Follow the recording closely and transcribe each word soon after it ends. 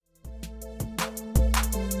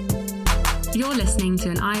You're listening to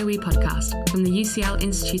an IOE podcast from the UCL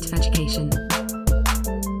Institute of Education.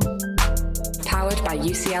 Powered by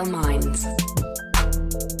UCL Minds.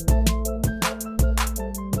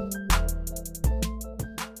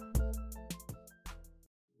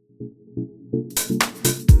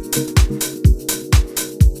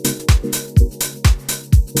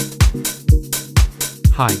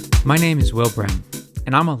 Hi, my name is Will Brehm,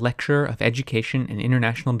 and I'm a lecturer of education and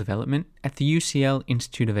international development at the UCL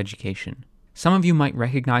Institute of Education. Some of you might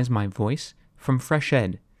recognize my voice from Fresh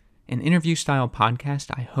Ed, an interview-style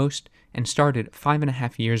podcast I host and started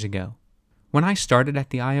 5.5 years ago. When I started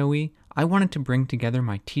at the IOE, I wanted to bring together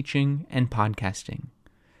my teaching and podcasting.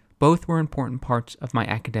 Both were important parts of my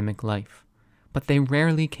academic life, but they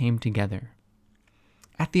rarely came together.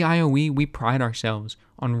 At the IOE, we pride ourselves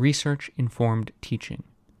on research-informed teaching.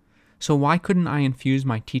 So why couldn't I infuse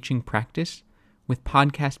my teaching practice with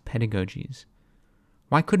podcast pedagogies?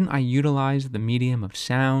 Why couldn't I utilize the medium of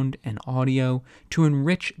sound and audio to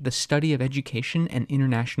enrich the study of education and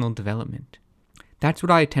international development? That's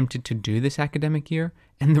what I attempted to do this academic year,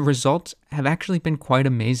 and the results have actually been quite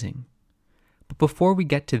amazing. But before we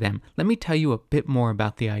get to them, let me tell you a bit more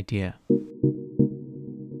about the idea.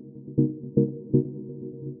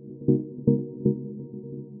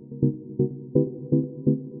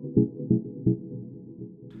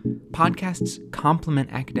 Podcasts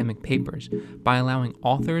complement academic papers by allowing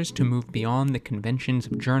authors to move beyond the conventions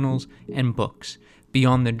of journals and books,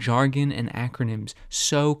 beyond the jargon and acronyms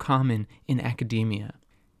so common in academia.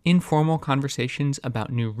 Informal conversations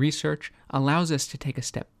about new research allows us to take a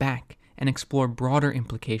step back and explore broader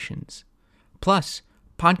implications. Plus,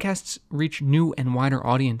 podcasts reach new and wider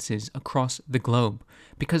audiences across the globe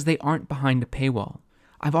because they aren't behind a paywall.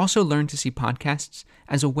 I've also learned to see podcasts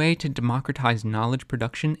as a way to democratize knowledge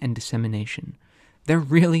production and dissemination. They're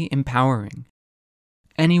really empowering.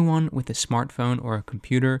 Anyone with a smartphone or a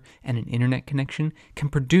computer and an internet connection can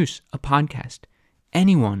produce a podcast.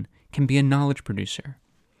 Anyone can be a knowledge producer.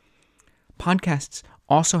 Podcasts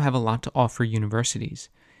also have a lot to offer universities.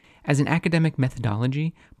 As an academic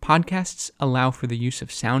methodology, podcasts allow for the use of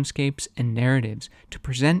soundscapes and narratives to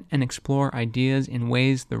present and explore ideas in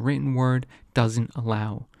ways the written word doesn't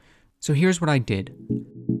allow. So here's what I did.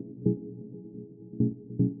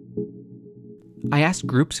 I asked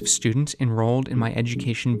groups of students enrolled in my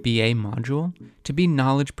Education BA module to be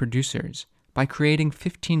knowledge producers by creating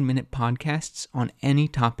 15-minute podcasts on any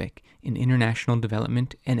topic in international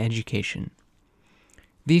development and education.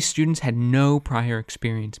 These students had no prior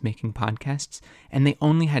experience making podcasts, and they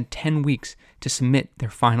only had 10 weeks to submit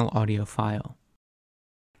their final audio file.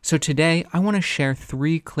 So today, I want to share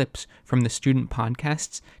 3 clips from the student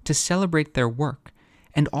podcasts to celebrate their work,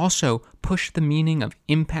 and also push the meaning of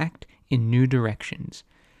impact in new directions.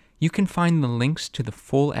 You can find the links to the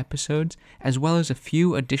full episodes, as well as a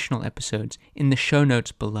few additional episodes in the show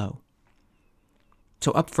notes below.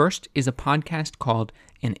 So up first is a podcast called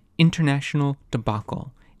An International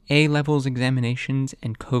Debacle, A-Levels Examinations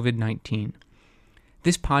and COVID-19.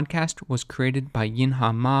 This podcast was created by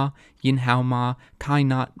Yinha Ma, Yinhao Ma,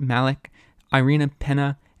 Kainat Malik, Irina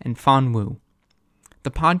Penna, and Fan Wu. The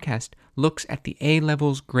podcast looks at the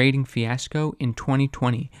A-Levels grading fiasco in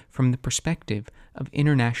 2020 from the perspective of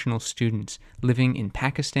international students living in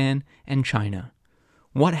Pakistan and China.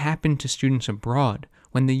 What happened to students abroad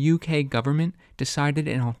when the UK government decided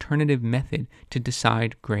an alternative method to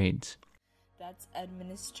decide grades? That's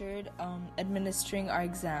administering our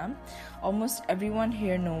exam. Almost everyone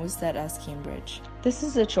here knows that as Cambridge. This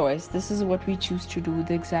is a choice. This is what we choose to do,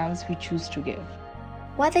 the exams we choose to give.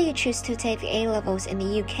 Whether you choose to take A-levels in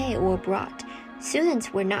the UK or abroad,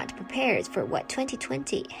 students were not prepared for what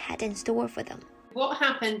 2020 had in store for them. What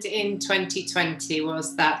happened in 2020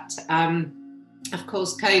 was that of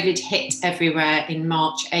course, COVID hit everywhere in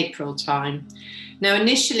March, April time. Now,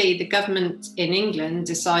 initially, the government in England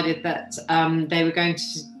decided that they were going to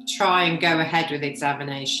try and go ahead with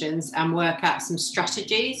examinations and work out some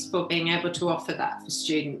strategies for being able to offer that for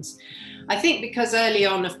students. I think because early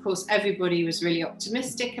on, of course, everybody was really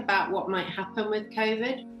optimistic about what might happen with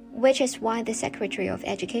COVID. Which is why the Secretary of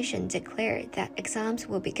Education declared that exams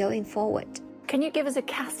will be going forward. Can you give us a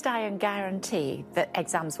cast iron guarantee that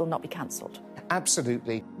exams will not be cancelled?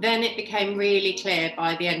 Absolutely. Then it became really clear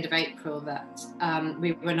by the end of April that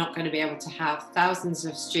we were not going to be able to have thousands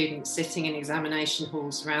of students sitting in examination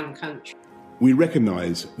halls around the country. We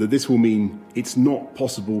recognise that this will mean it's not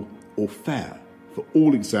possible or fair for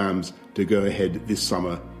all exams to go ahead this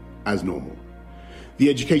summer as normal. The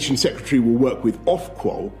Education Secretary will work with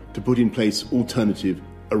Ofqual to put in place alternative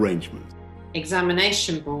arrangements.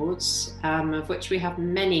 examination boards, of which we have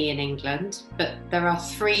many in England, but there are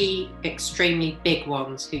 3 extremely big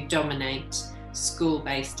ones who dominate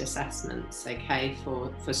school-based assessments, okay,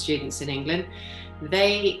 for students in England.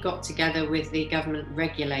 They got together with the government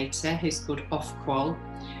regulator, who's called Ofqual,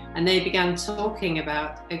 and they began talking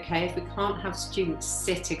about, okay, if we can't have students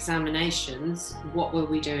sit examinations, what will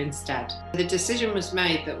we do instead? The decision was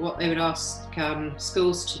made that what they would ask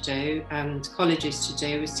schools to do and colleges to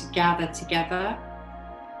do was to gather together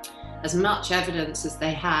as much evidence as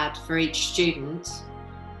they had for each student,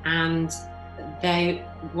 and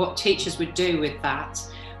what teachers would do with that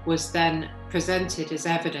was then presented as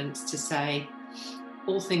evidence to say,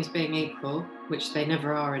 all things being equal, which they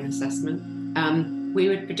never are in assessment, we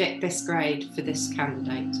would predict this grade for this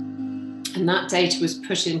candidate. And that data was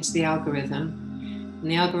put into the algorithm, and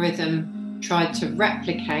the algorithm tried to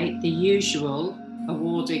replicate the usual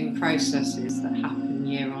awarding processes that happen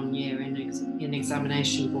year on year in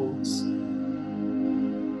examination boards.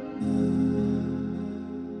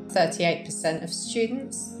 38% of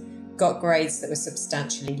students got grades that were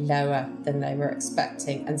substantially lower than they were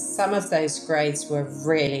expecting, and some of those grades were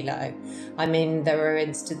really low. I mean, there were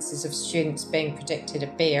instances of students being predicted a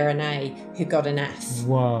B or an A who got an F.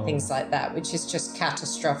 Whoa. Things like that, which is just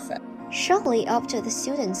catastrophic. Shortly after the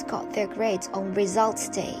students got their grades on results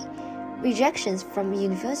day, rejections from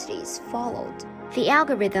universities followed. The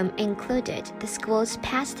algorithm included the school's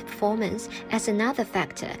past performance as another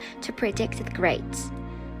factor to predict the grades.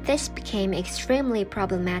 This became extremely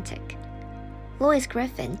problematic. Louis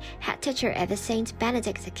Griffin, head teacher at the St.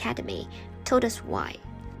 Benedict's Academy, told us why.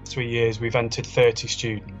 3 years, we've entered 30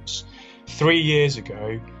 students. 3 years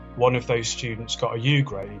ago, one of those students got a U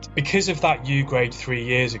grade. Because of that U grade 3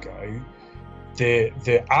 years ago,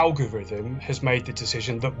 the algorithm has made the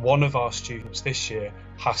decision that one of our students this year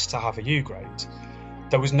has to have a U grade.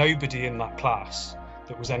 There was nobody in that class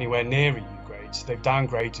that was anywhere near a U grade, so they've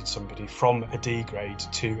downgraded somebody from a D grade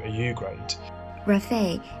to a U grade.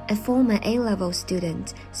 Rafay, a former A-level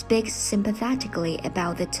student, speaks sympathetically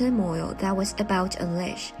about the turmoil that was about to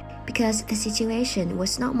unleash, because the situation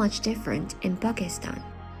was not much different in Pakistan.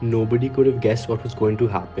 Nobody could have guessed what was going to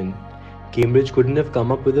happen. Cambridge couldn't have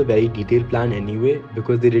come up with a very detailed plan anyway,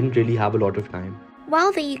 because they didn't really have a lot of time.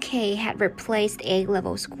 While the UK had replaced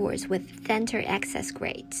A-level scores with center access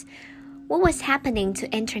grades, what was happening to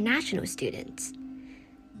international students?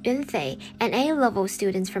 Yunfei, an A-level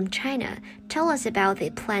student from China, told us about the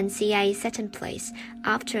plan CIE set in place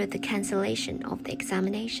after the cancellation of the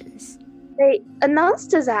examinations. They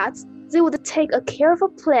announced that they would take a careful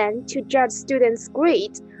plan to judge students'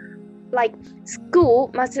 grades, like school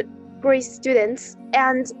must grade students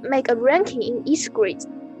and make a ranking in each grade.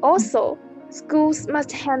 Also, schools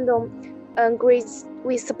must handle grades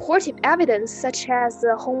with supportive evidence such as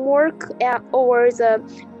the homework or the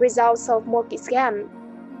results of mock exam.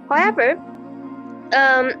 However,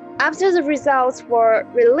 after the results were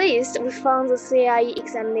released, we found the CIE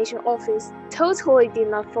examination office totally did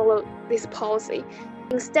not follow this policy.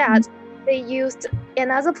 Instead, they used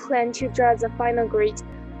another plan to judge the final grade,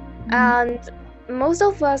 and most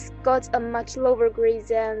of us got a much lower grade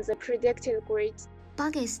than the predicted grade.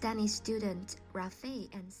 Pakistani student Rafay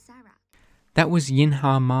and Sarah. That was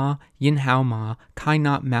Yinhao Ma,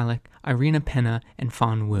 Kainat Malik, Irina Penna, and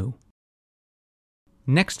Fan Wu.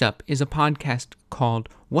 Next up is a podcast called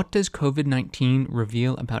What Does COVID-19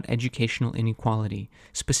 Reveal About Educational Inequality,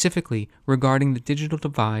 specifically regarding the digital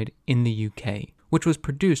divide in the UK, which was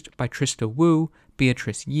produced by Trista Wu,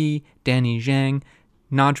 Beatrice Yi, Danny Zhang,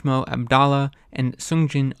 Najmo Abdallah, and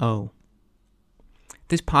Sungjin Oh.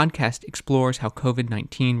 This podcast explores how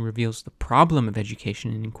COVID-19 reveals the problem of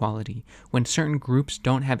education inequality when certain groups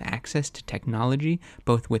don't have access to technology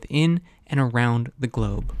both within and around the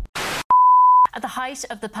globe. At the height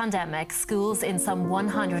of the pandemic, schools in some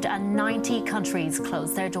 190 countries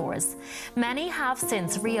closed their doors. Many have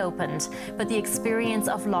since reopened, but the experience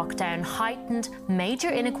of lockdown heightened major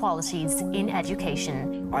inequalities in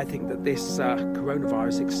education. I think that this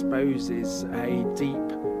coronavirus exposes a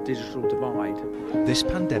deep digital divide. This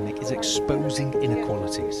pandemic is exposing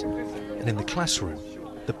inequalities, and in the classroom,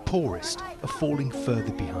 the poorest are falling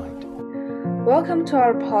further behind. Welcome to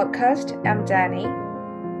our podcast. I'm Danny.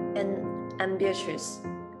 And I'm Beatrice.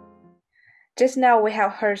 Just now we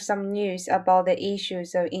have heard some news about the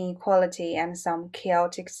issues of inequality and some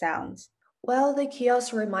chaotic sounds. Well, the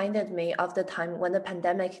chaos reminded me of the time when the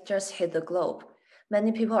pandemic just hit the globe.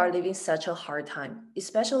 Many people are living such a hard time,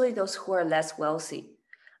 especially those who are less wealthy.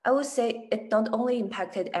 I would say it not only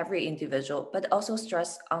impacted every individual, but also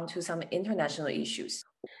stressed onto some international issues.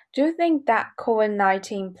 Do you think that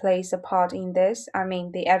COVID-19 plays a part in this? I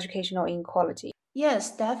mean, the educational inequality?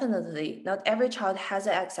 Yes, definitely. Not every child has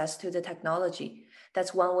access to the technology.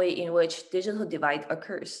 That's one way in which digital divide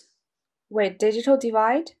occurs. Wait, digital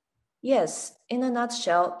divide? Yes, in a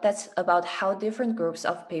nutshell, that's about how different groups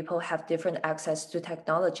of people have different access to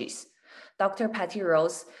technologies. Dr. Patty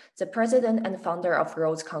Rose, the president and founder of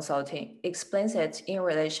Rose Consulting, explains it in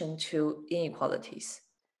relation to inequalities.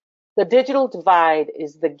 The digital divide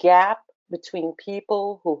is the gap between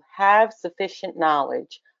people who have sufficient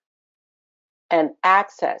knowledge and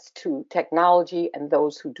access to technology and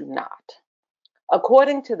those who do not.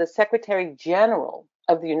 According to the Secretary General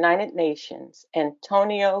of the United Nations,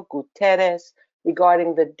 Antonio Guterres,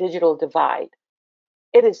 regarding the digital divide,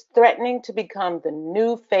 it is threatening to become the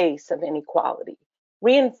new face of inequality,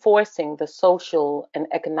 reinforcing the social and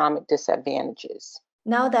economic disadvantages.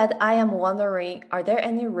 Now that I am wondering, are there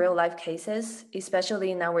any real-life cases,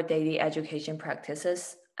 especially in our daily education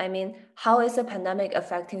practices? I mean, how is the pandemic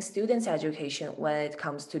affecting students' education when it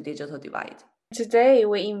comes to digital divide? Today,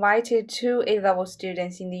 we invited two A-level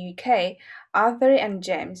students in the UK, Arthur and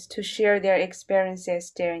James, to share their experiences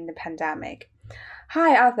during the pandemic.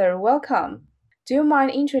 Hi, Arthur, welcome. Do you mind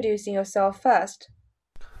introducing yourself first?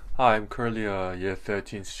 Hi, I'm currently a year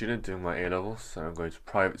 13 student doing my A-levels, and I'm going to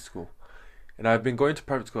private school. And I've been going to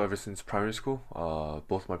private school ever since primary school.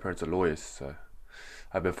 Both my parents are lawyers, so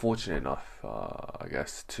I've been fortunate enough, I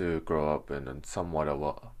guess, to grow up in a somewhat of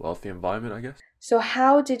a wealthy environment, I guess. So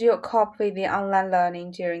how did you cope with the online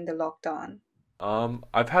learning during the lockdown?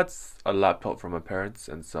 I've had a laptop from my parents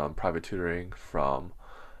and some private tutoring from,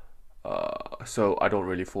 so I don't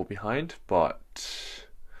really fall behind, but,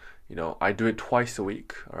 I do it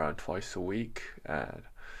around twice a week, and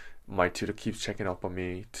my tutor keeps checking up on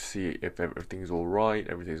me to see if everything's all right,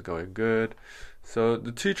 everything's going good. So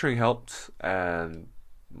the tutoring helped, and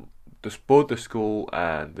both the school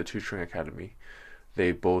and the tutoring academy,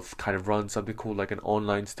 they both kind of run something called like an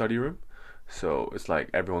online study room. So it's like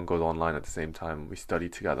everyone goes online at the same time. We study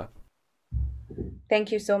together. Thank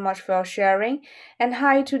you so much for sharing. And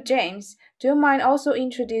hi to James. Do you mind also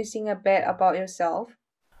introducing a bit about yourself?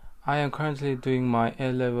 I am currently doing my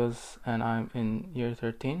A-levels and I'm in year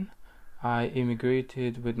 13. I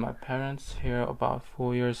immigrated with my parents here about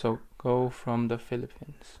 4 years ago from the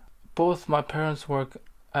Philippines. Both my parents work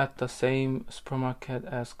at the same supermarket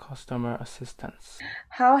as customer assistants.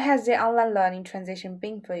 How has the online learning transition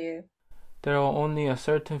been for you? There are only a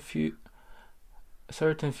certain few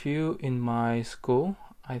in my school,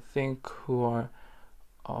 I think, who are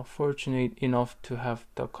fortunate enough to have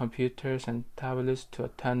the computers and tablets to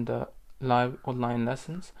attend the live online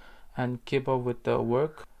lessons and keep up with the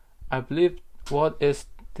work. I believe what is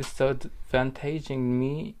disadvantaging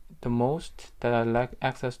me the most that I lack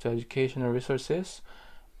access to educational resources,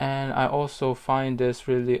 and I also find this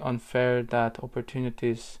really unfair that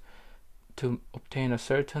opportunities to obtain a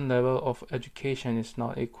certain level of education is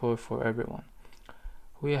not equal for everyone.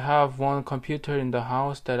 We have one computer in the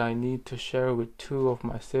house that I need to share with two of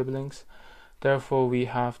my siblings. Therefore, we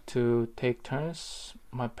have to take turns.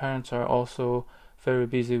 My parents are also very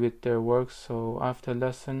busy with their work, so after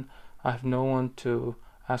lesson, I have no one to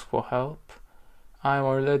ask for help. I'm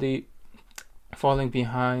already falling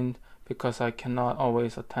behind because I cannot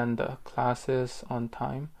always attend the classes on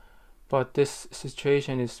time. But this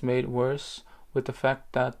situation is made worse with the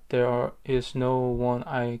fact that there is no one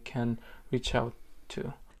I can reach out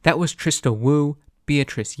to. That was Trista Wu,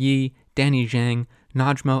 Beatrice Yi, Danny Zhang,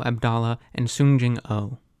 Najmo Abdallah, and Sungjing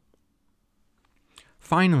Oh.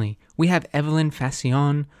 Finally, we have Evelyn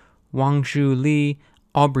Fassion, Wangzhu Li,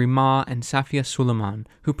 Aubrey Ma, and Safia Suleiman,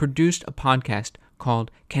 who produced a podcast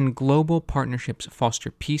called Can Global Partnerships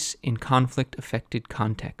Foster Peace in Conflict-Affected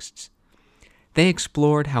Contexts? They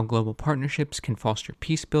explored how global partnerships can foster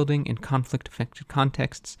peace building in conflict-affected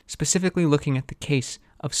contexts, specifically looking at the case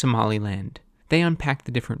of Somaliland. They unpack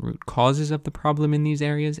the different root causes of the problem in these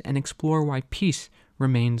areas and explore why peace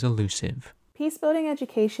remains elusive. Peace-building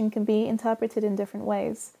education can be interpreted in different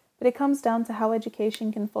ways, but it comes down to how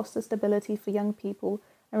education can foster stability for young people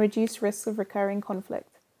and reduce risks of recurring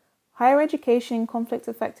conflict. Higher education in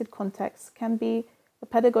conflict-affected contexts can be a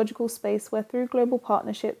pedagogical space where through global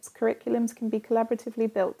partnerships, curriculums can be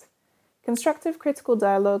collaboratively built. Constructive critical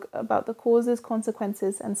dialogue about the causes,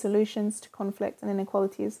 consequences, and solutions to conflict and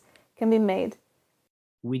inequalities can be made.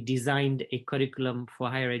 We designed a curriculum for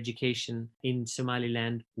higher education in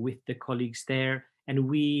Somaliland with the colleagues there, and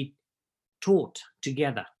we taught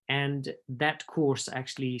together. And that course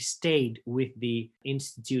actually stayed with the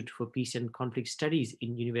Institute for Peace and Conflict Studies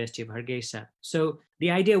in University of Hargeisa. So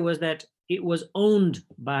the idea was that it was owned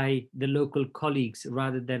by the local colleagues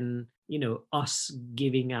rather than us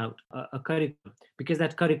giving out a curriculum, because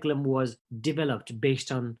that curriculum was developed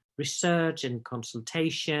based on research and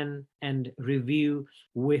consultation and review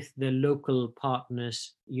with the local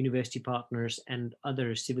partners, university partners, and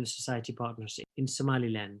other civil society partners in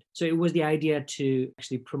Somaliland. So it was the idea to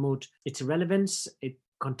actually promote its relevance, its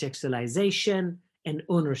contextualization, and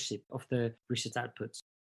ownership of the research outputs.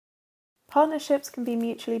 Partnerships can be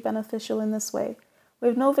mutually beneficial in this way,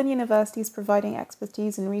 with northern universities providing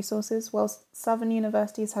expertise and resources, whilst southern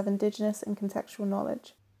universities have indigenous and contextual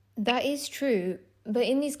knowledge. That is true, but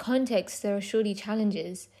in these contexts there are surely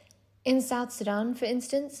challenges. In South Sudan, for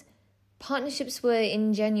instance, partnerships were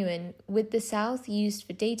ingenuine, with the south used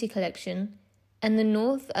for data collection, and the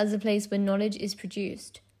north as a place where knowledge is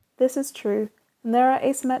produced. This is true, and there are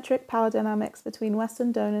asymmetric power dynamics between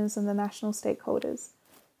Western donors and the national stakeholders.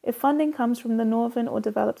 If funding comes from the northern or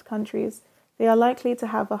developed countries, they are likely to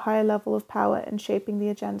have a higher level of power in shaping the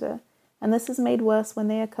agenda, and this is made worse when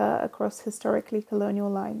they occur across historically colonial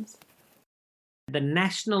lines. The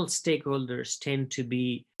national stakeholders tend to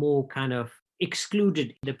be more kind of excluded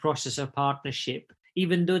in the process of partnership.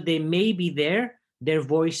 Even though they may be there, their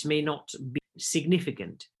voice may not be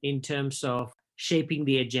significant in terms of shaping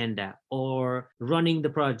the agenda or running the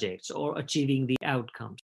projects or achieving the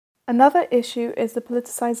outcomes. Another issue is the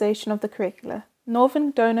politicization of the curricula.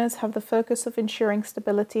 Northern donors have the focus of ensuring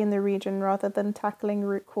stability in the region rather than tackling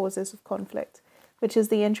root causes of conflict, which is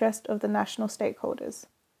the interest of the national stakeholders.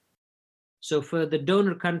 So for the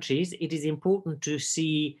donor countries, it is important to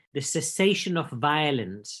see the cessation of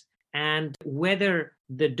violence and whether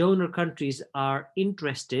the donor countries are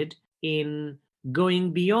interested in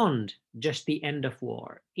going beyond just the end of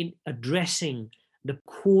war, in addressing the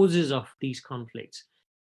causes of these conflicts.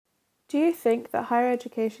 Do you think that higher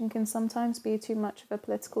education can sometimes be too much of a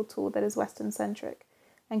political tool that is Western-centric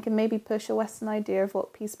and can maybe push a Western idea of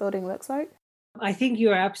what peace building looks like? I think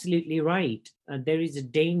you're absolutely right. There is a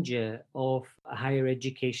danger of higher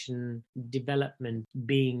education development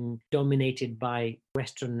being dominated by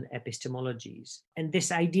Western epistemologies. And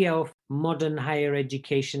this idea of modern higher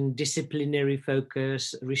education, disciplinary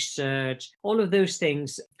focus, research, all of those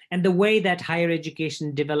things, and the way that higher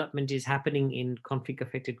education development is happening in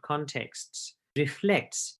conflict-affected contexts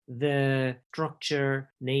reflects the structure,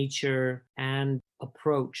 nature, and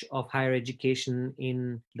approach of higher education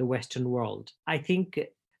in the Western world. I think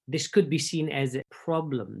this could be seen as a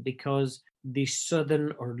problem because the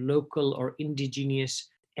southern or local or indigenous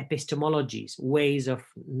epistemologies, ways of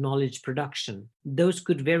knowledge production, those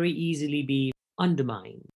could very easily be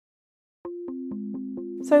undermined.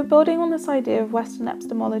 So, building on this idea of Western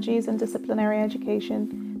epistemologies and disciplinary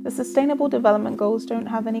education, the Sustainable Development Goals don't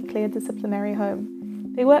have any clear disciplinary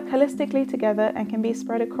home. They work holistically together and can be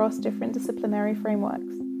spread across different disciplinary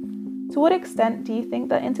frameworks. To what extent do you think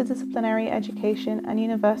that interdisciplinary education and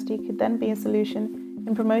university could then be a solution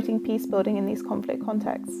in promoting peace building in these conflict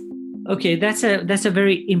contexts? Okay, that's a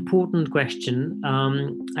very important question.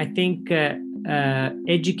 I think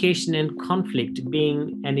education and conflict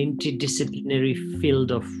being an interdisciplinary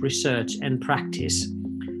field of research and practice,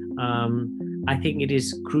 I think it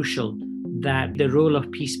is crucial that the role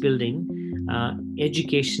of peace building,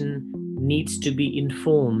 education needs to be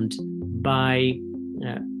informed by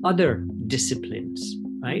other disciplines,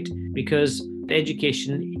 right? Because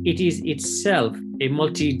education, it is itself a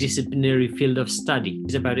multidisciplinary field of study.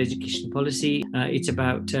 It's about education policy, it's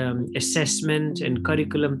about assessment and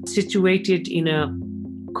curriculum, situated in a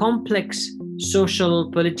complex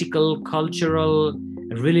social, political, cultural,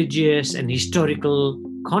 religious, and historical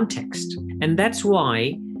context. And that's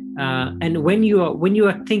why, and when you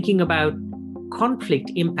are thinking about conflict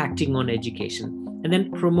impacting on education and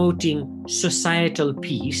then promoting societal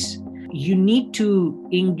peace, you need to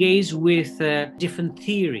engage with different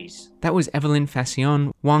theories. That was Evelyn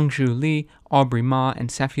Fassion, Wangzhu Li, Aubrey Ma, and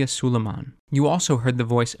Safia Suleiman. You also heard the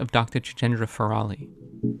voice of Dr. Chitendra Farali.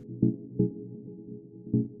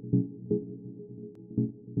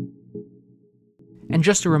 And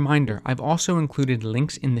just a reminder, I've also included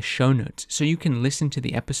links in the show notes so you can listen to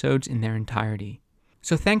the episodes in their entirety.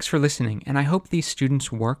 So thanks for listening, and I hope these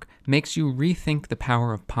students' work makes you rethink the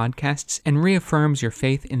power of podcasts and reaffirms your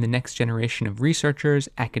faith in the next generation of researchers,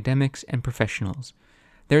 academics, and professionals.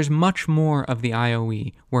 There's much more of the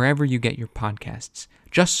IOE wherever you get your podcasts.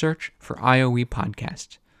 Just search for IOE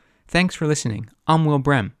Podcast. Thanks for listening. I'm Will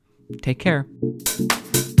Brem. Take care.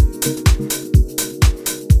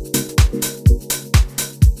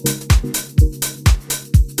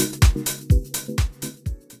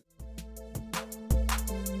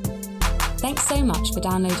 Thanks so much for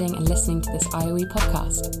downloading and listening to this IOE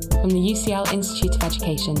podcast from the UCL Institute of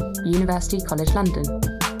Education, University College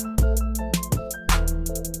London.